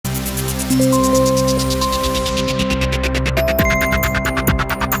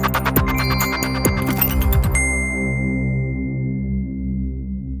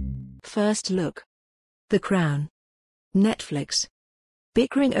First look. The Crown. Netflix.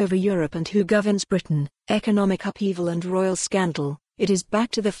 Bickering over Europe and who governs Britain, economic upheaval and royal scandal. It is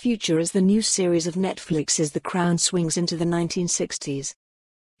Back to the Future as the new series of Netflix's The Crown swings into the 1960s.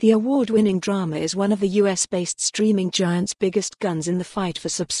 The award-winning drama is one of the US-based streaming giant's biggest guns in the fight for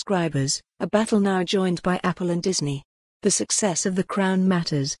subscribers, a battle now joined by Apple and Disney. The success of The Crown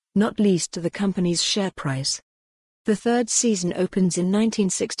matters, not least to the company's share price. The third season opens in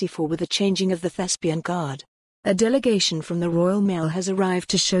 1964 with the changing of the thespian guard. A delegation from the Royal Mail has arrived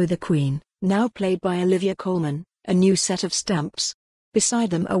to show the Queen, now played by Olivia Colman, a new set of stamps.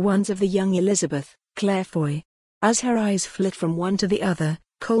 Beside them are ones of the young Elizabeth, Claire Foy. As her eyes flit from one to the other,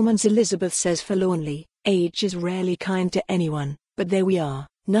 Colman's Elizabeth says forlornly, "Age is rarely kind to anyone, but there we are,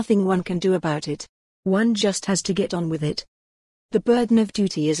 nothing one can do about it. One just has to get on with it." The burden of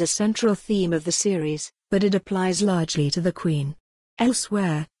duty is a central theme of the series, but it applies largely to the Queen.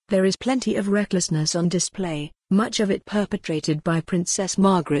 Elsewhere, there is plenty of recklessness on display, much of it perpetrated by Princess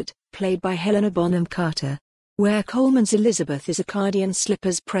Margaret, played by Helena Bonham Carter. Where Colman's Elizabeth is a cardie and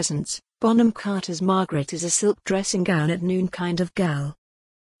slippers presence, Bonham Carter's Margaret is a silk dressing gown at noon kind of gal.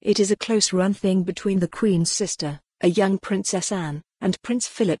 It is a close-run thing between the Queen's sister, a young Princess Anne, and Prince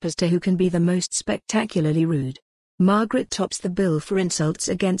Philip as to who can be the most spectacularly rude. Margaret tops the bill for insults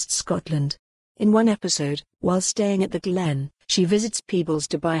against Scotland. In one episode, while staying at the Glen, she visits Peebles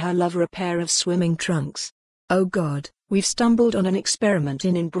to buy her lover a pair of swimming trunks. "Oh God, we've stumbled on an experiment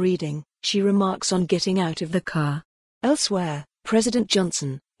in inbreeding," she remarks on getting out of the car. Elsewhere, President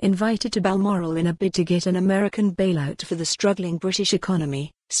Johnson, invited to Balmoral in a bid to get an American bailout for the struggling British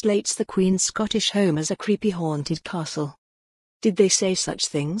economy, slates the Queen's Scottish home as a creepy haunted castle. Did they say such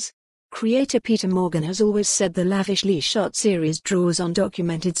things? Creator Peter Morgan has always said the lavishly shot series draws on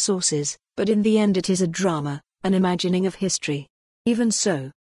documented sources, but in the end it is a drama, an imagining of history. Even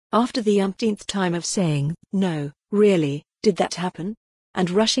so, after the umpteenth time of saying, "No, really, did that happen?" and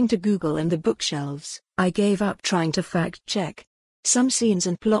rushing to Google and the bookshelves, I gave up trying to fact-check. Some scenes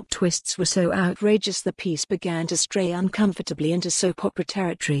and plot twists were so outrageous the piece began to stray uncomfortably into soap opera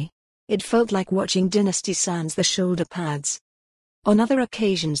territory. It felt like watching Dynasty sans the shoulder pads. On other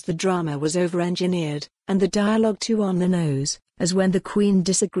occasions the drama was over-engineered, and the dialogue too on the nose, as when the Queen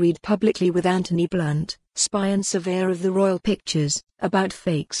disagreed publicly with Anthony Blunt, spy and surveyor of the Royal Pictures, about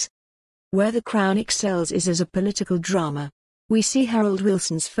fakes. Where The Crown excels is as a political drama. We see Harold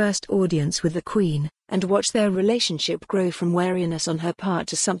Wilson's first audience with the Queen, and watch their relationship grow from wariness on her part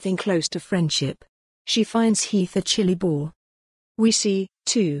to something close to friendship. She finds Heath a chilly bore. We see,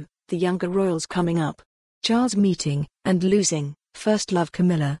 too, the younger royals coming up. Charles meeting, and losing, first love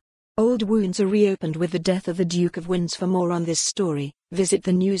Camilla. Old wounds are reopened with the death of the Duke of Windsor. For more on this story, visit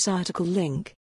the news article link.